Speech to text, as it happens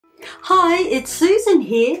Hi, it's Susan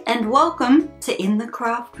here and welcome to In the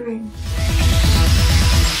Craft Room.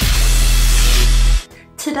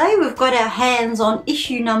 Today we've got our hands on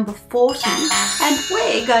issue number 40 and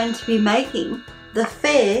we're going to be making the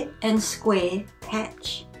fair and square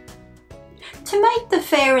patch. To make the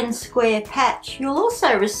fair and square patch, you'll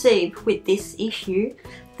also receive with this issue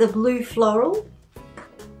the blue floral,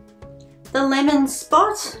 the lemon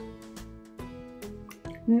spot,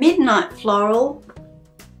 midnight floral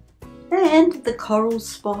and the coral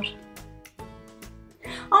spot.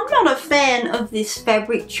 I'm not a fan of this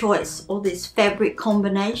fabric choice or this fabric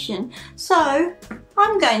combination, so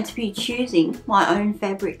I'm going to be choosing my own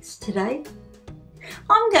fabrics today.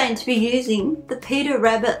 I'm going to be using the Peter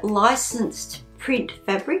Rabbit licensed print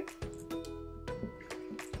fabric,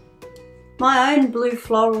 my own blue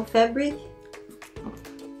floral fabric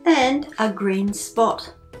and a green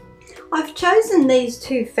spot. I've chosen these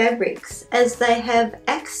two fabrics as they have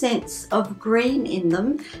accents of green in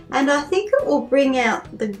them, and I think it will bring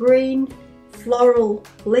out the green floral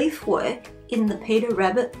leaf work in the Peter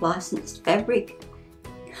Rabbit licensed fabric.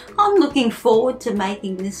 I'm looking forward to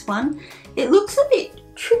making this one. It looks a bit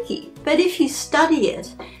tricky, but if you study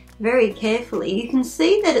it very carefully, you can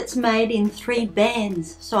see that it's made in 3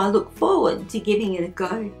 bands, so I look forward to giving it a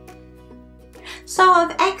go. So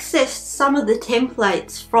I've accessed some of the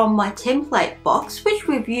templates from my template box, which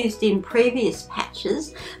we've used in previous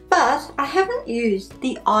patches, but I haven't used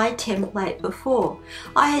the eye template before.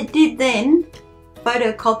 I did then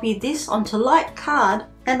photocopy this onto light card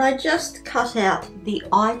and I just cut out the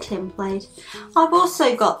eye template. I've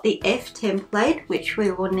also got the F template, which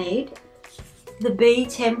we will need, the B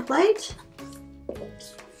template,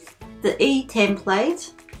 the E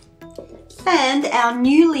template, and our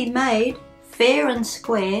newly made fair and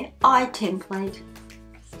square eye template.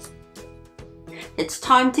 It's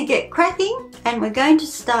time to get cracking and we're going to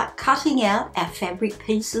start cutting out our fabric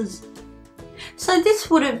pieces. So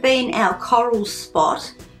this would have been our coral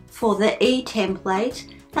spot for the E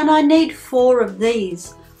template and I need 4 of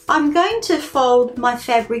these. I'm going to fold my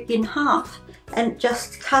fabric in half and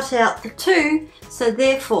just cut out the 2, so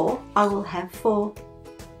therefore I will have 4.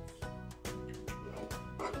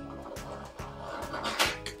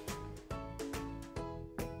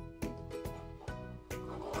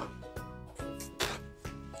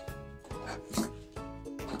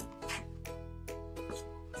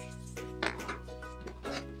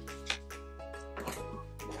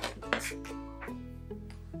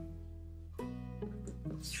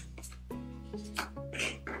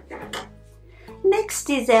 Next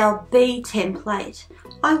is our B template.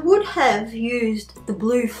 I would have used the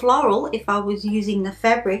blue floral if I was using the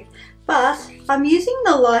fabric, but I'm using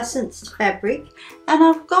the licensed fabric and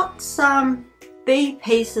I've got some B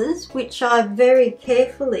pieces which I've very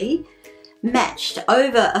carefully matched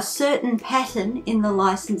over a certain pattern in the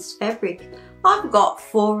licensed fabric. I've got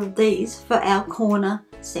 4 of these for our corner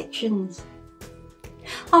sections.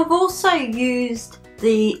 I've also used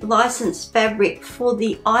the licensed fabric for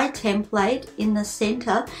the eye template in the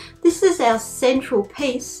center. This is our central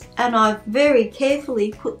piece and I've very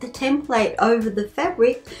carefully put the template over the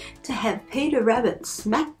fabric to have Peter Rabbit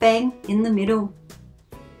smack bang in the middle.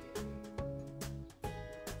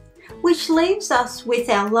 Which leaves us with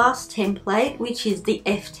our last template, which is the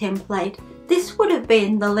F template. This would have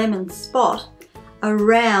been the lemon spot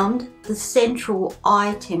around the central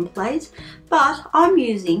eye template, but I'm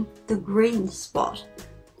using the green spot.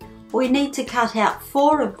 We need to cut out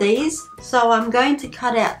 4 of these, so I'm going to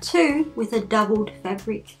cut out 2 with a doubled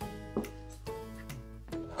fabric.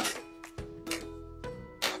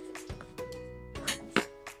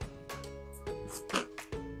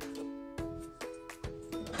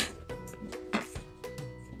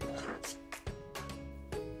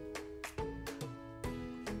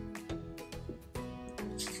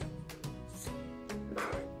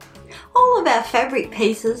 All of our fabric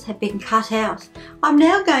pieces have been cut out. I'm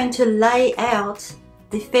now going to lay out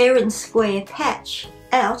the fair and square patch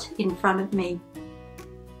out in front of me.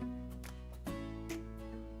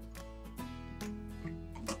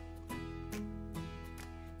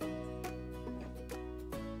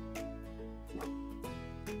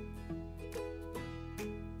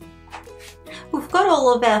 We've got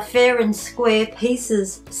all of our fair and square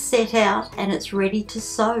pieces set out and it's ready to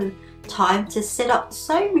sew. Time to set up the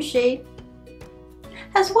sewing machine.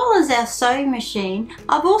 As well as our sewing machine,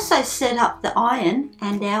 I've also set up the iron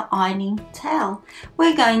and our ironing towel.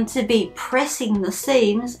 We're going to be pressing the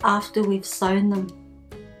seams after we've sewn them.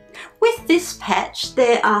 With this patch,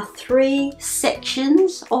 there are 3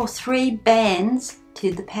 sections or 3 bands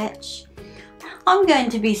to the patch. I'm going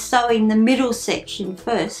to be sewing the middle section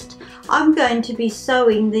first. I'm going to be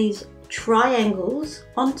sewing these triangles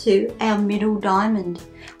onto our middle diamond.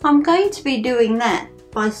 I'm going to be doing that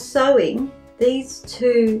by sewing these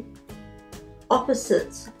two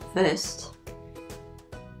opposites first.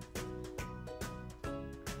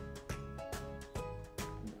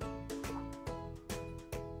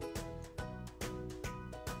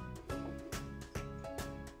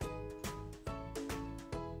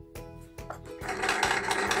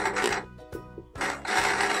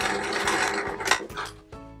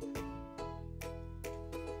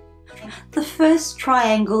 The first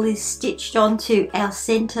triangle is stitched onto our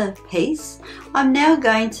center piece. I'm now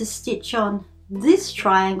going to stitch on this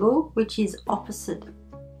triangle, which is opposite.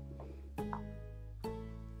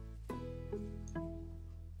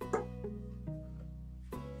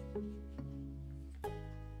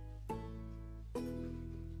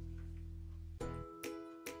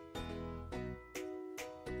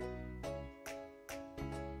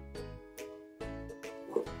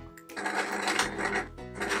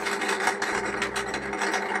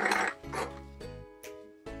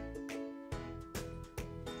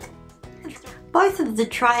 Both of the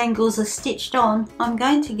triangles are stitched on. I'm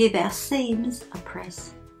going to give our seams a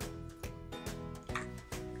press.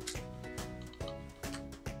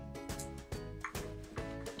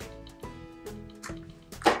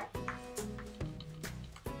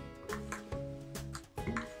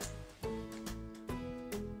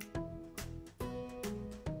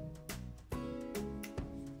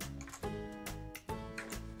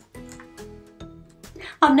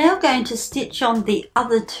 I'm now going to stitch on the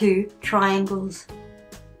other two triangles.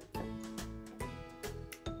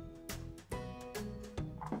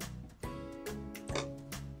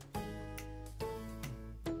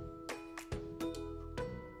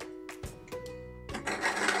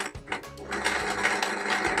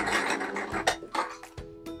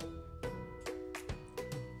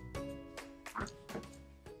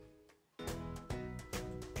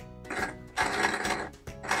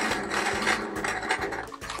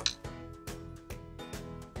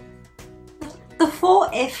 The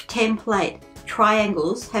 4F template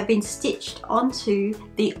triangles have been stitched onto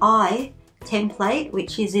the I template,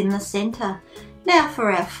 which is in the center. Now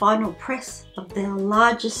for our final press of the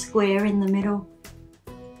largest square in the middle.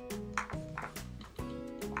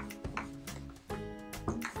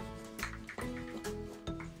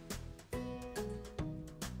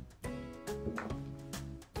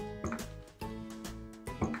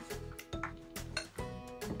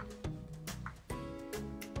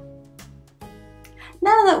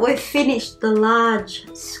 Now that we've finished the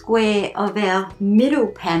large square of our middle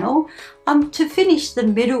panel, to finish the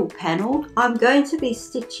middle panel, I'm going to be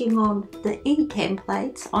stitching on the E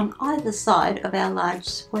templates on either side of our large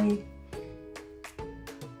square.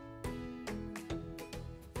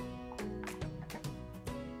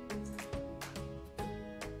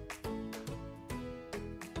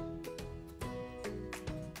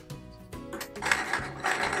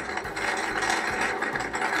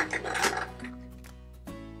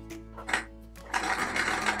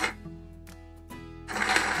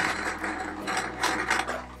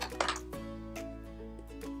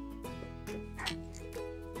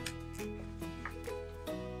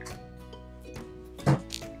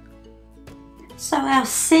 So our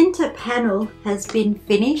center panel has been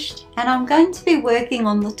finished, and I'm going to be working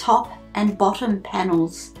on the top and bottom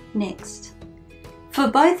panels next. For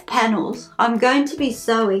both panels, I'm going to be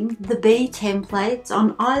sewing the B templates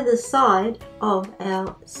on either side of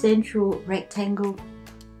our central rectangle.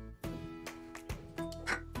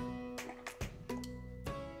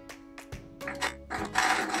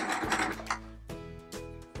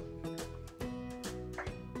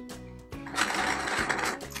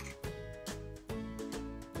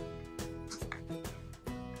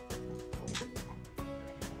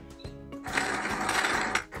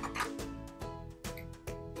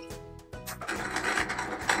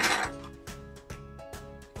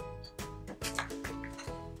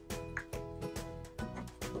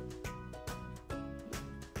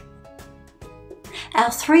 Our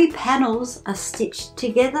three panels are stitched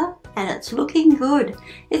together and it's looking good.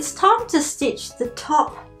 It's time to stitch the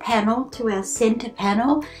top panel to our center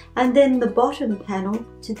panel and then the bottom panel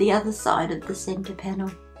to the other side of the center panel.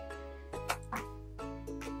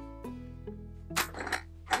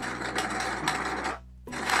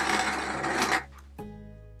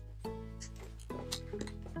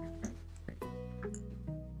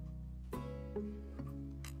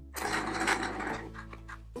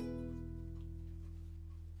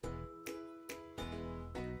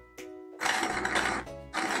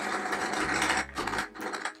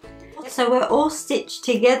 So we're all stitched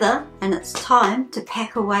together and it's time to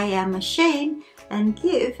pack away our machine and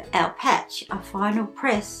give our patch a final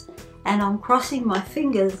press, and I'm crossing my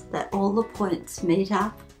fingers that all the points meet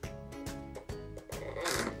up.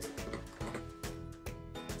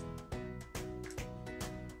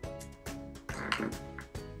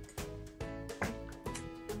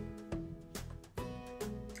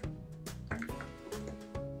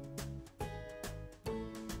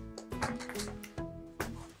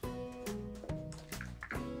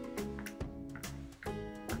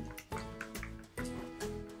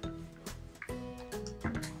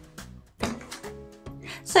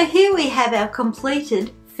 So here we have our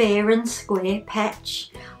completed fair and square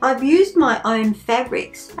patch. I've used my own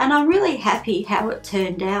fabrics and I'm really happy how it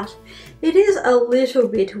turned out. It is a little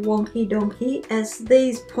bit wonky donkey as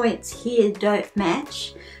these points here don't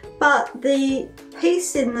match, but the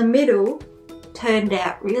piece in the middle turned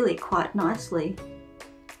out really quite nicely.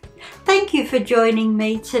 Thank you for joining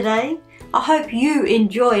me today. I hope you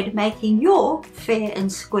enjoyed making your fair and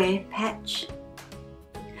square patch.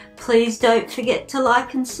 Please don't forget to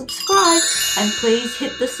like and subscribe, and please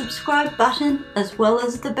hit the subscribe button as well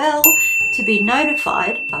as the bell to be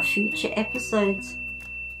notified of future episodes.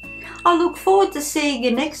 I look forward to seeing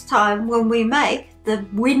you next time when we make the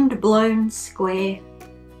wind-blown square.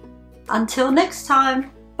 Until next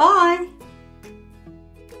time, bye!